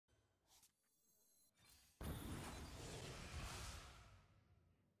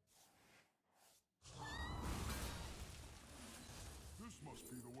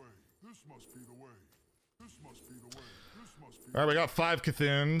All right, we got 5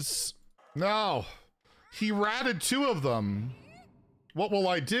 C'thuns. No, he ratted 2 of them. What will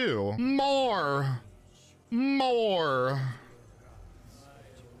I do? More.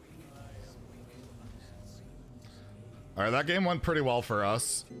 All right, that game went pretty well for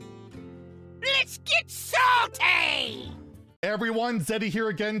us. Let's get salty! Hey everyone, Zeddy here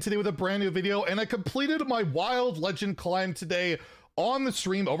again today with a brand new video, and I completed my Wild Legend climb today on the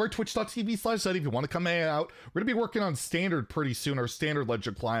stream over twitch.tv/Zeddy. If you want to come hang out, we're gonna be working on standard pretty soon, our standard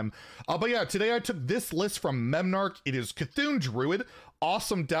legend climb. But yeah, today I took this list from Memnarch. It is C'thun Druid.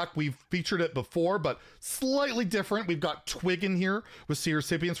 Awesome deck. We've featured it before, but slightly different. We've got Twig in here with Seer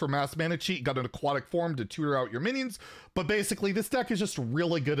Sapiens for mass mana cheat. Got an aquatic form to tutor out your minions. But basically, this deck is just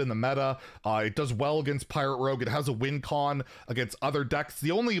really good in the meta. It does well against Pirate Rogue. It has a win con against other decks. The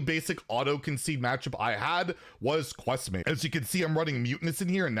only basic auto-concede matchup I had was Questmate. As you can see, I'm running Mutinous in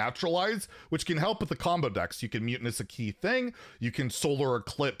here and Naturalize, which can help with the combo decks. You can Mutinous a key thing. You can Solar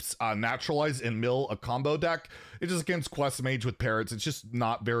Eclipse, Naturalize, and mill a combo deck. It's just against Questmage with Parrots. It's just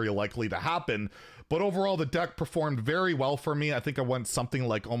not very likely to happen. But overall, the deck performed very well for me. I think I went something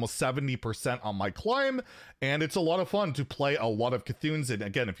like almost 70% on my climb, and it's a lot of fun to play a lot of C'thuns. And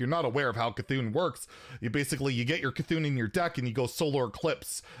again, if you're not aware of how C'thun works, you get your C'thun in your deck and you go Solar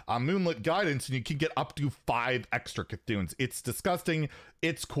Eclipse, Moonlit Guidance, and you can get up to 5 extra C'thuns. It's disgusting,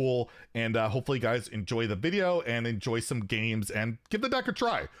 it's cool, and hopefully you guys enjoy the video and enjoy some games and give the deck a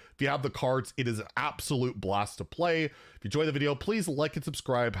try. If you have the cards, it is an absolute blast to play. If you enjoy the video, please like and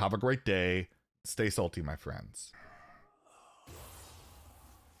subscribe. Have a great day. Stay salty, my friends.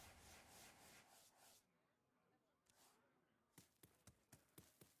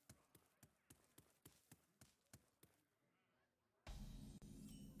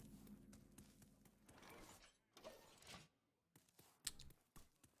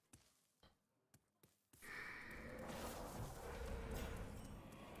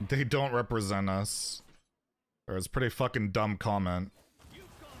 They don't represent us. That was a pretty fucking dumb comment.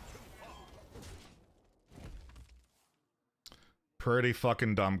 Pretty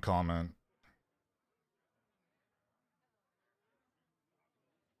fucking dumb comment.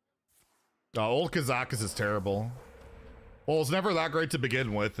 Old Kazakus is terrible. Well, it's never that great to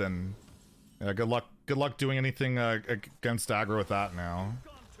begin with, and yeah, good luck doing anything against aggro with that now.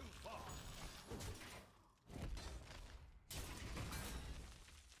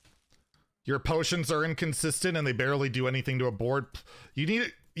 Your potions are inconsistent and they barely do anything to a board. You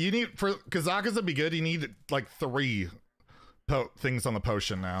need for Kazakus to be good, you need like 3 things on the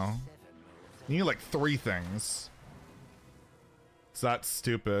potion now. You need like 3 things. So that's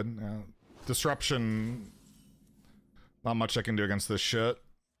stupid. Yeah. Disruption. Not much I can do against this shit.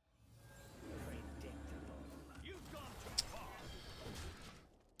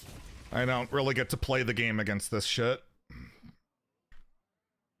 I don't really get to play the game against this shit.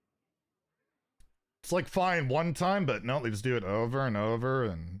 It's like fine one time, but no, they just do it over and over,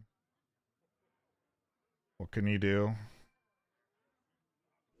 and what can you do?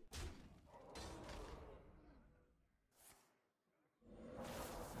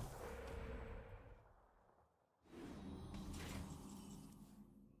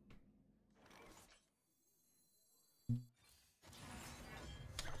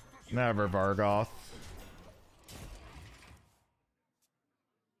 Never, Vargoth.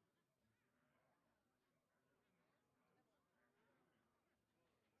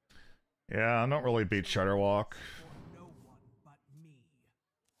 Yeah, I don't really beat Shudderwalk.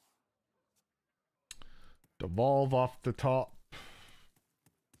 Devolve off the top.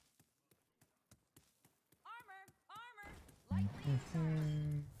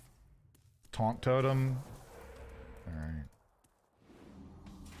 Taunt Totem. Alright.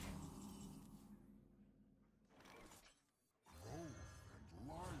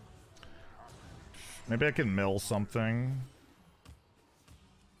 Maybe I can mill something.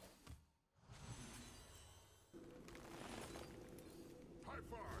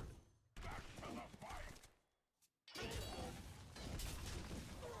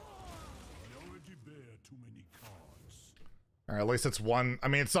 Alright, at least it's one. I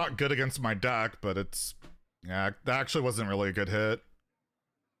mean, it's not good against my deck, but it's... Yeah, that actually wasn't really a good hit.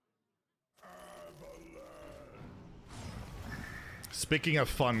 Speaking of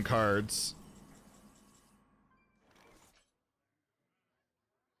fun cards...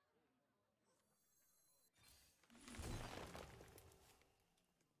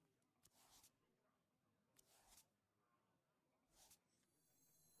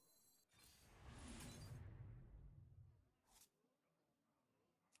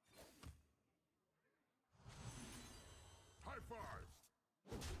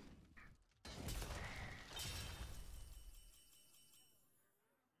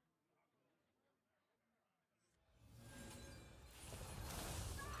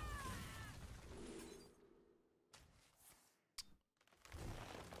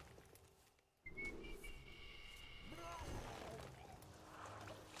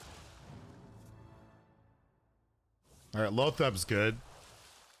 All right, Lotheb's good.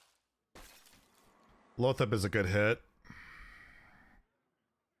 Lotheb is a good hit.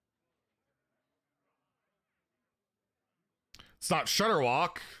 It's not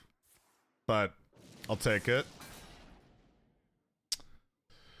Shudderwalk, but I'll take it.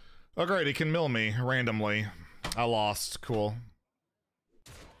 Oh great, he can mill me randomly. I lost, cool.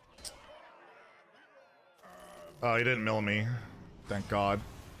 Oh, he didn't mill me. Thank God.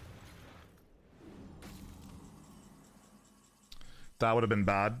 That would have been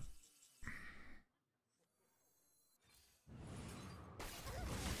bad.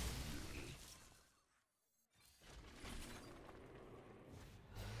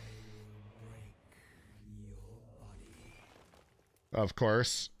 Of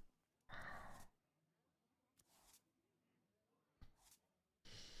course.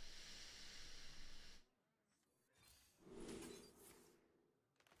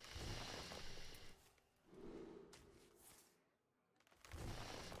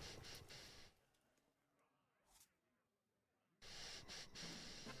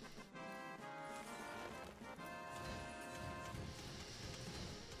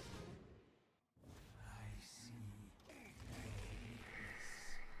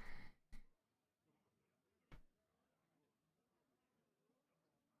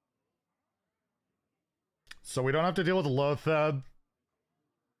 So we don't have to deal with Lotheb.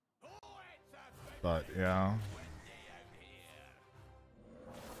 But, yeah.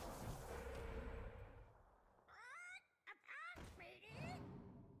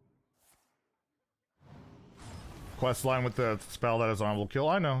 Quest line with the spell that is honorable kill.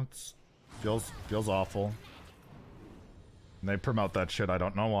 I know, it's feels awful. And they promote that shit, I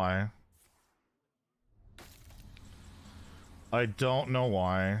don't know why. I don't know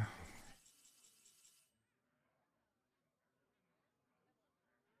why.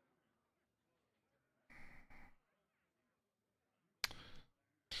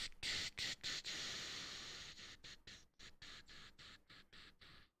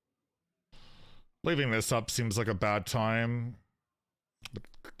 Leaving this up seems like a bad time.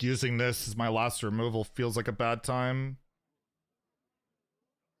 Using this as my last removal feels like a bad time.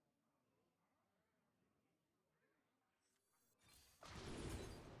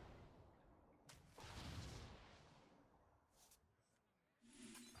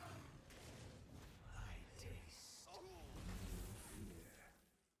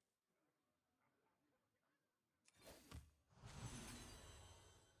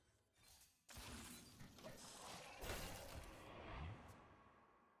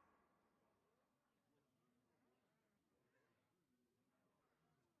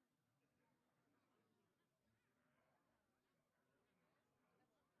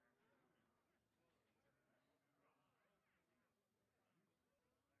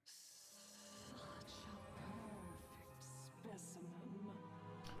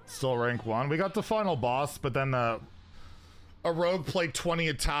 Still rank 1. We got the final boss, but then a rogue played 20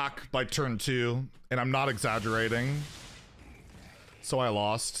 attack by turn 2, and I'm not exaggerating. So I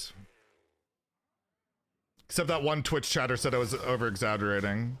lost. Except that one Twitch chatter said I was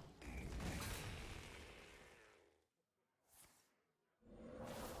over-exaggerating.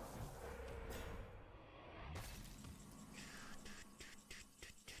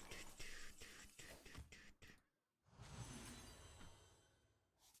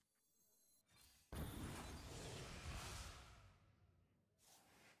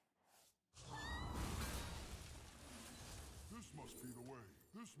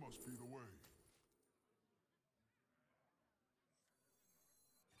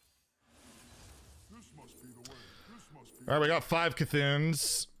 All right, we got 5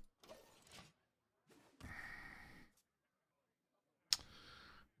 C'thuns.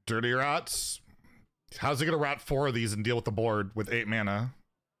 Dirty Rats. How's he gonna rat 4 of these and deal with the board with 8 mana?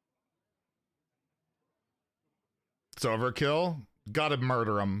 It's overkill. Gotta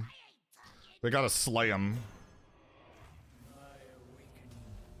murder him. We gotta slay him.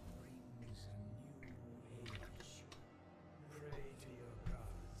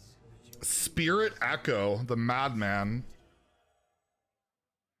 Spirit Echo, the madman.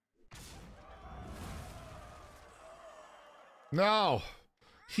 No,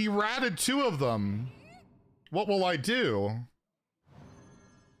 he ratted 2 of them. What will I do?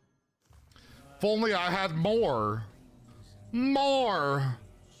 If only I had more. More.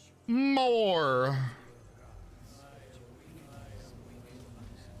 More.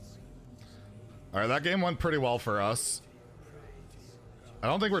 All right, that game went pretty well for us. I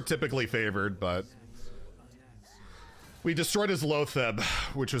don't think we're typically favored, but we destroyed his Lotheb,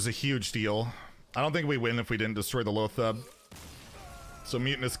 which was a huge deal. I don't think we win if we didn't destroy the Lotheb. So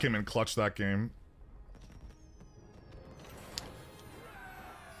Mutinous came in clutch that game.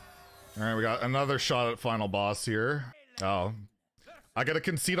 All right, we got another shot at final boss here. Oh, I got a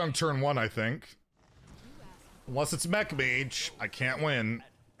concede on turn 1, I think. Unless it's Mech Mage, I can't win.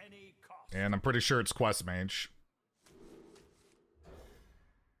 And I'm pretty sure it's Quest Mage.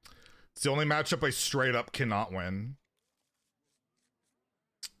 It's the only matchup I straight up cannot win.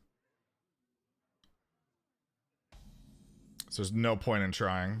 So there's no point in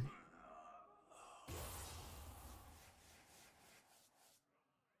trying.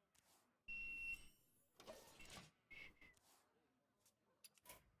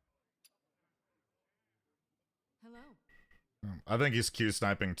 Hello. I think he's Q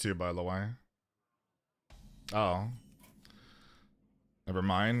sniping too, by the way. Oh. Never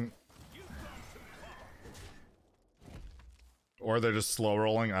mind. Or they're just slow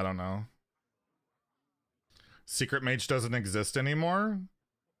rolling, I don't know. Secret Mage doesn't exist anymore?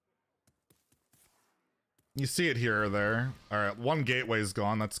 You see it here or there. Alright, one gateway's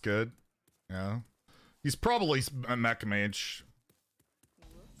gone, that's good. Yeah. He's probably a Mech Mage.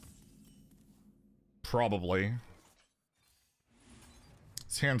 Probably.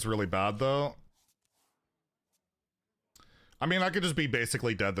 His hand's really bad, though. I mean, I could just be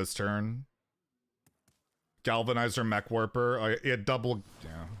basically dead this turn. Galvanizer, Mech Warper. Yeah, double...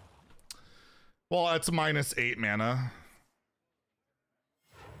 Yeah. Well, it's -8 mana.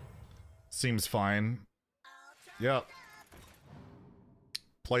 Seems fine. Yep.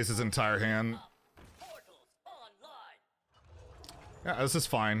 Plays his entire hand. Yeah, this is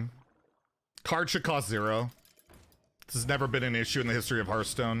fine. Card should cost 0. This has never been an issue in the history of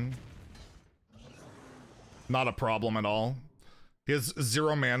Hearthstone. Not a problem at all. He has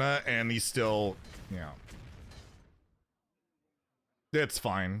 0 mana and he's still, yeah. It's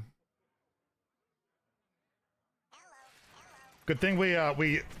fine. Good thing we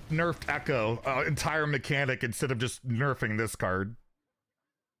nerfed Echo, entire mechanic, instead of just nerfing this card.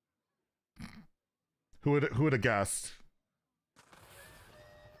 Who would have guessed?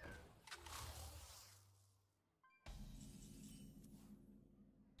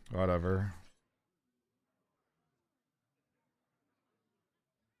 Whatever.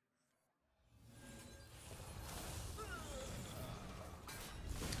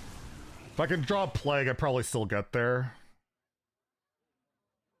 If I can draw a Plague, I'd probably still get there.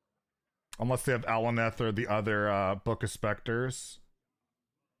 Unless they have Alaneth or the other Book of Specters.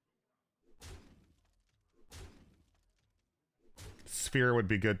 Sphere would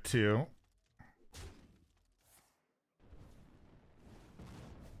be good too.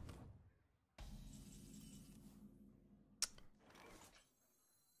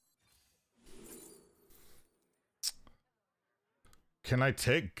 Can I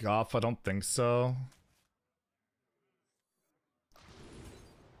take Goff? I don't think so.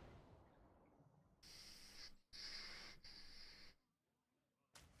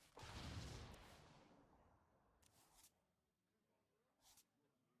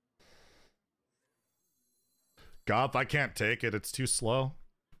 Goff, I can't take it. It's too slow.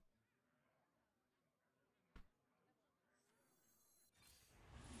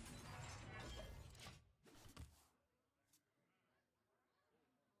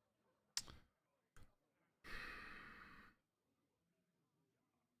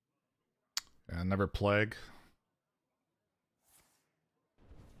 Yeah, never Plague.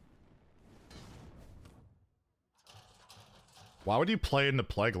 Why would you play into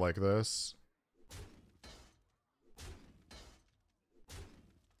Plague like this?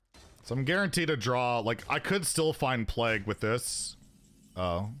 So I'm guaranteed to draw, like, I could still find Plague with this.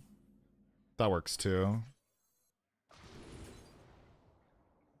 Oh. That works too.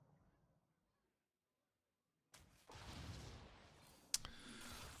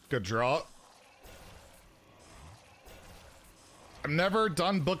 Good draw. I've never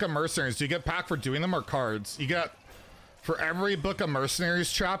done Book of Mercenaries. Do you get pack for doing them or cards? You get, for every Book of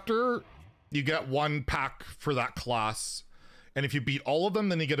Mercenaries chapter, you get 1 pack for that class. And if you beat all of them,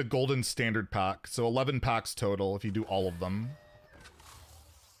 then you get a golden standard pack. So 11 packs total if you do all of them.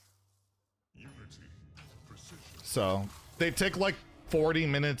 So they take like 40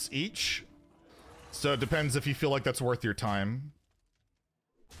 minutes each. So it depends if you feel like that's worth your time.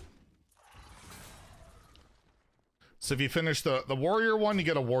 So if you finish the warrior one, you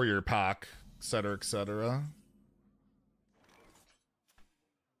get a warrior pack, etc., etc.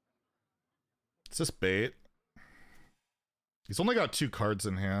 Is this bait? He's only got 2 cards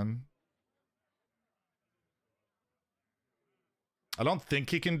in hand. I don't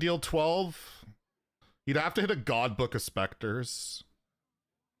think he can deal 12. He'd have to hit a God Book of Specters.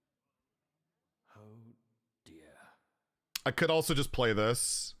 Oh dear. I could also just play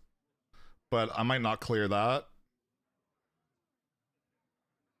this, but I might not clear that.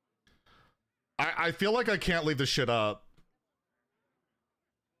 I feel like I can't leave this shit up.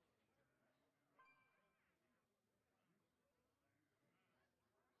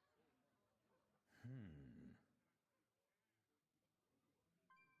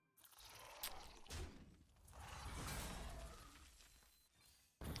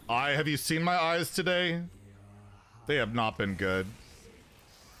 Have you seen my eyes today? They have not been good.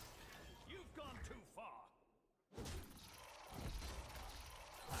 You've gone too far.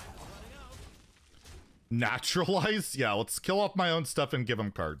 Naturalize? Yeah, let's kill off my own stuff and give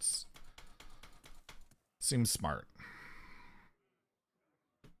him cards. Seems smart.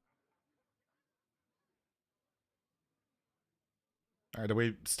 Alright, do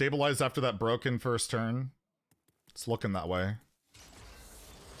we stabilize after that broken first turn? It's looking that way.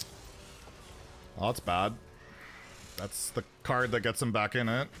 Oh, that's bad. That's the card that gets him back in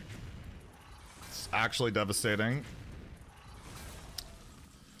it. It's actually devastating.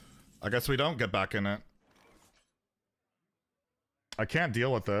 I guess we don't get back in it. I can't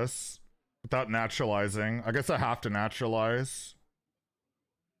deal with this without naturalizing. I guess I have to naturalize.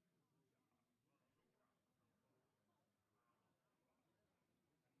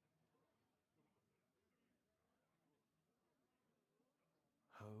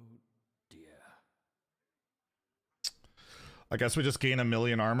 I guess we just gain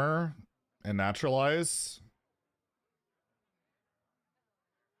 1,000,000 armor and naturalize.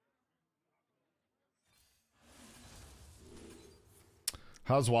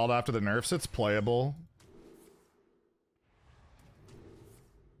 How's Wild after the nerfs? It's playable.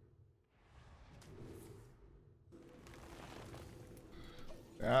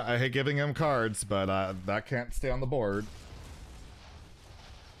 Yeah, I hate giving him cards, but that can't stay on the board.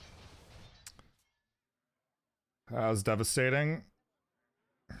 That was devastating.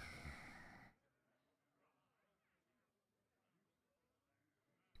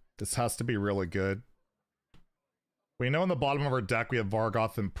 This has to be really good. We know in the bottom of our deck we have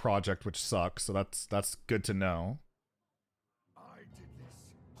Vargoth and Project, which sucks, so that's good to know.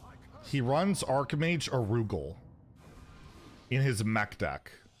 He runs Archmage Arugel in his mech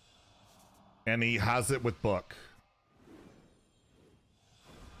deck. And he has it with Book.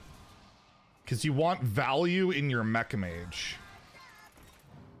 Because you want value in your mech mage.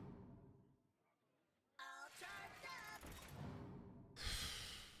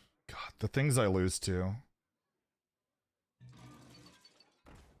 God, the things I lose to.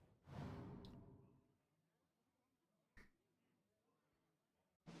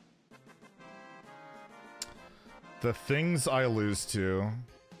 The things I lose to.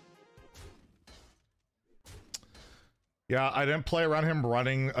 Yeah, I didn't play around him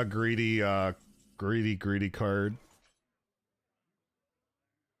running a greedy card.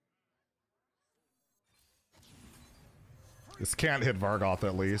 This can't hit Vargoth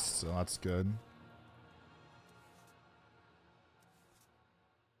at least, so that's good.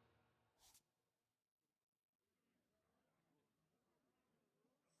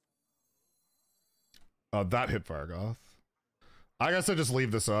 Oh, that hit Vargoth. I guess I just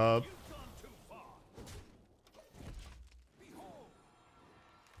leave this up.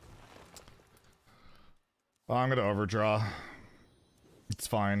 Oh, I'm gonna overdraw. It's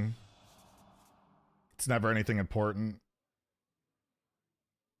fine. It's never anything important.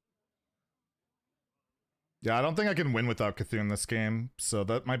 Yeah, I don't think I can win without C'thun this game, so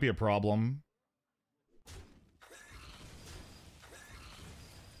that might be a problem.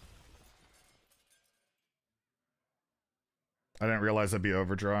 I didn't realize I'd be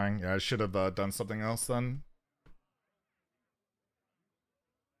overdrawing. Yeah, I should have done something else then.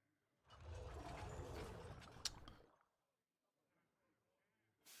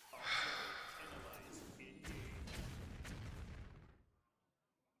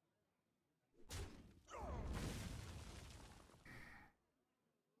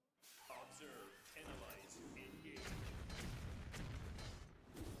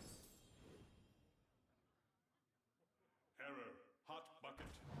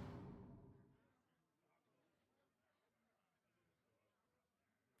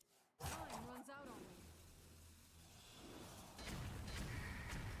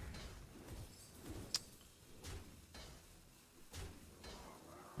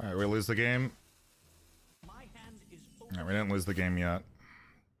 Alright, we lose the game. Alright, we didn't lose the game yet.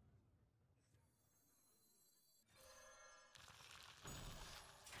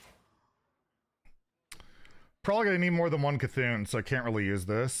 Probably gonna need more than one C'thun, so I can't really use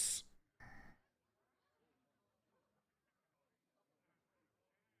this.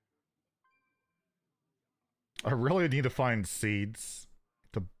 I really need to find seeds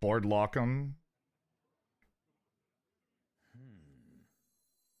to board lock them.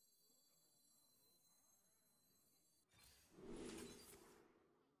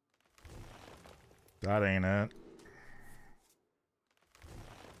 That ain't it.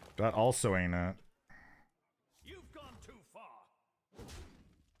 That also ain't it. You've gone too far.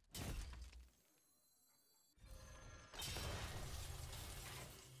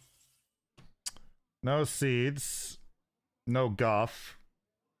 No seeds. No guff.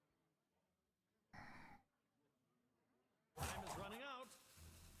 Time is running out.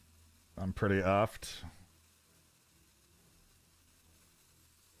 I'm pretty effed.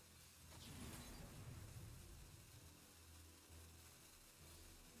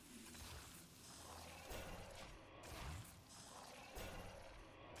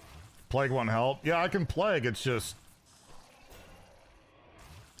 Plague won't help. Yeah, I can plague, it's just...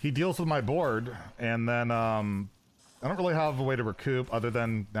 He deals with my board, and then, I don't really have a way to recoup other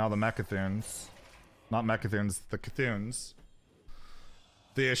than now the Mechathons. Not Mechathons, the C'thuns.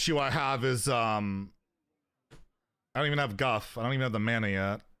 The issue I have is, I don't even have Guff. I don't even have the mana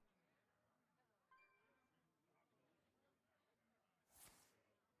yet.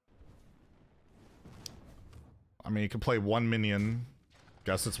 I mean, you can play one minion.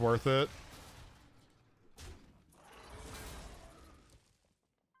 Guess it's worth it.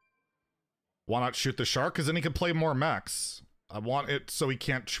 Why not shoot the shark? Because then he can play more mechs. I want it so he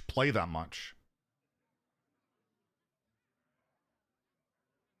can't play that much.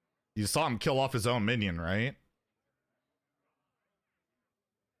 You saw him kill off his own minion, right?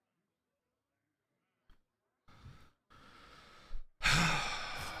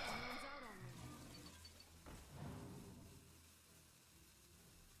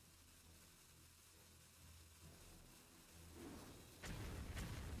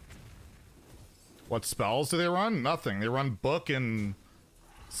 What spells do they run? Nothing. They run Book and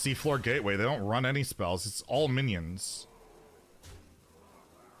Seafloor Gateway. They don't run any spells. It's all minions.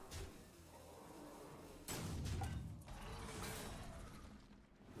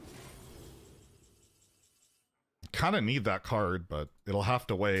 Kind of need that card, but it'll have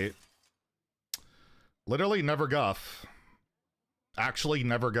to wait. Literally never guff. Actually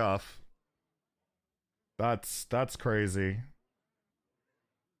never guff. That's crazy.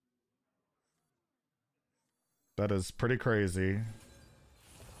 That is pretty crazy.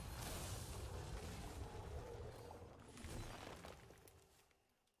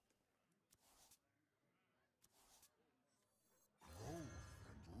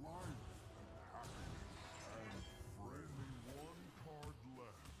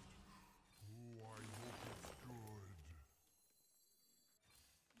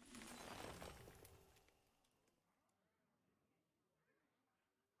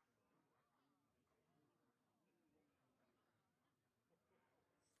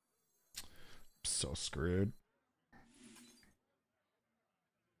 So screwed.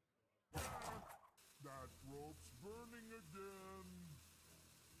 That rope's burning again.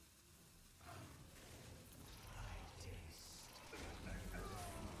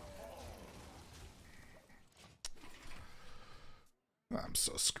 I'm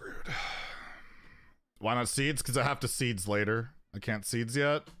so screwed. Why not seeds? Because I have to seeds later. I can't seeds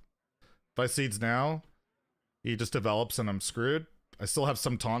yet. If I seeds now, he just develops and I'm screwed. I still have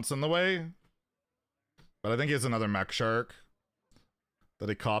some taunts in the way. But I think he has another mech shark that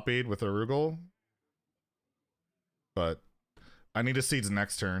he copied with Arugel. But I need to seeds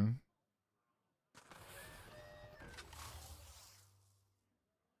next turn.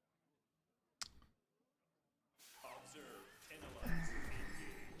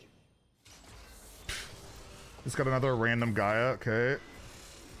 He's got another random Gaia, okay.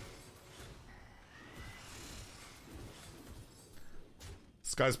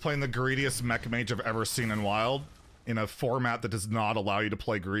 This guy's playing the greediest mech mage I've ever seen in Wild in a format that does not allow you to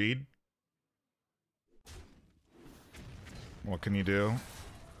play greed. What can you do?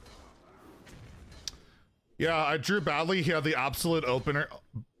 Yeah, I drew badly. He had the absolute opener,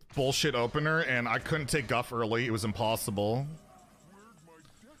 bullshit opener, and I couldn't take Guff early. It was impossible.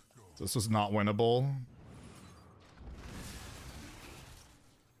 This was not winnable.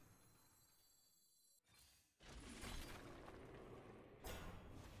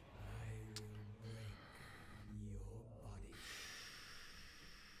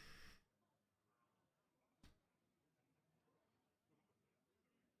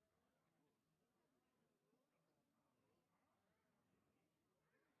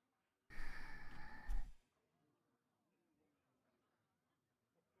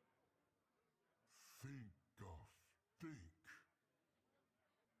 Fate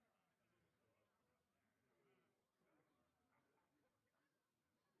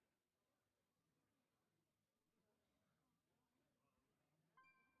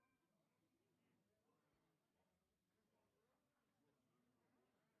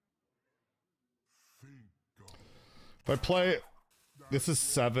If I play, this is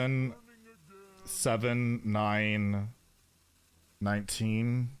 7, 9,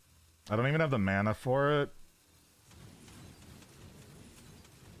 19. I don't even have the mana for it.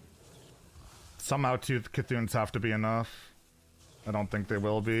 Somehow two C'thuns have to be enough. I don't think they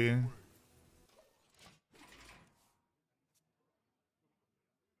will be.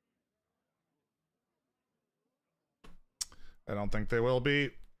 I don't think they will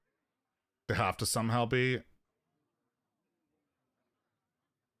be. They have to somehow be.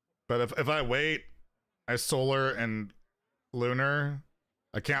 But if I wait, I solar and lunar,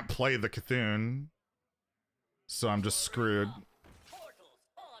 I can't play the C'thun. So I'm just screwed.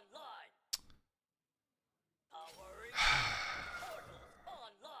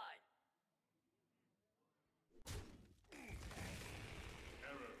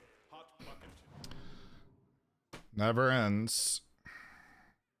 Never ends.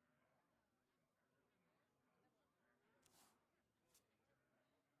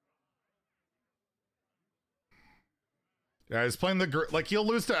 Yeah, he's playing the like he'll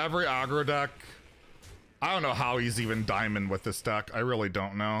lose to every aggro deck. I don't know how he's even diamond with this deck. I really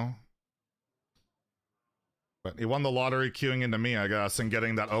don't know. But he won the lottery queuing into me, I guess, and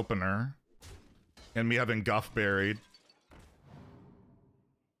getting that opener. And me having Guff buried.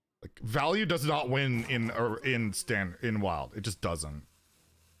 Like, value does not win in wild. It just doesn't.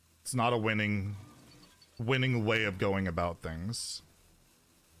 It's not a winning way of going about things.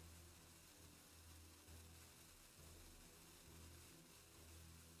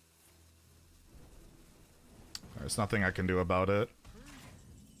 There's nothing I can do about it.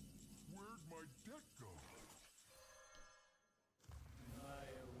 Where'd my deck go?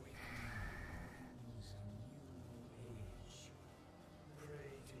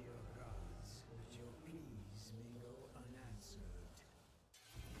 Pray to your gods that your pleas may go unanswered.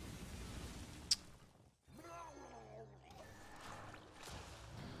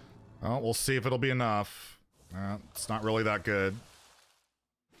 Well, we'll see if it'll be enough. It's not really that good.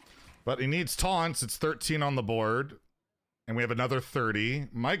 But he needs taunts. It's 13 on the board. And we have another 30.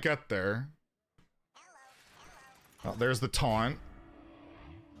 Might get there. Oh, there's the taunt.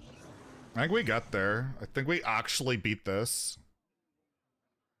 I think we got there. I think we actually beat this.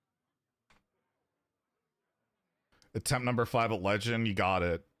 Attempt number 5 at Legend. You got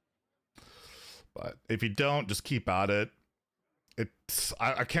it. But if you don't, just keep at it.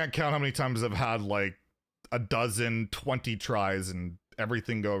 I can't count how many times I've had like a dozen, 20 tries and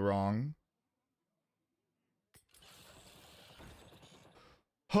everything go wrong.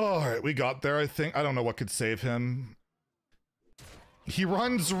 Alright, we got there, I think. I don't know what could save him. He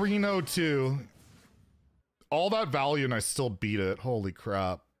runs Reno too. All that value and I still beat it. Holy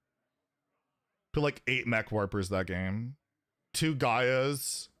crap. Put like 8 mech warpers that game. 2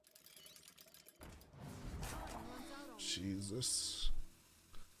 Gaias. Jesus.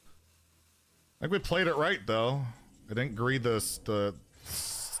 I think we played it right though. I didn't greed the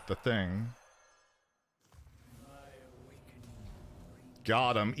thing.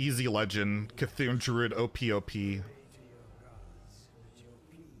 Got him. Easy legend. C'thun Druid OP.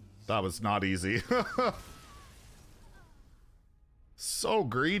 That was not easy. So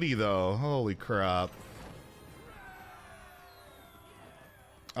greedy though. Holy crap.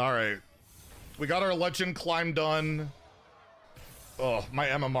 Alright. We got our legend climb done. Oh, my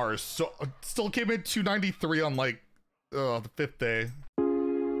MMR is so... Still came in 293 on like... the 5th day.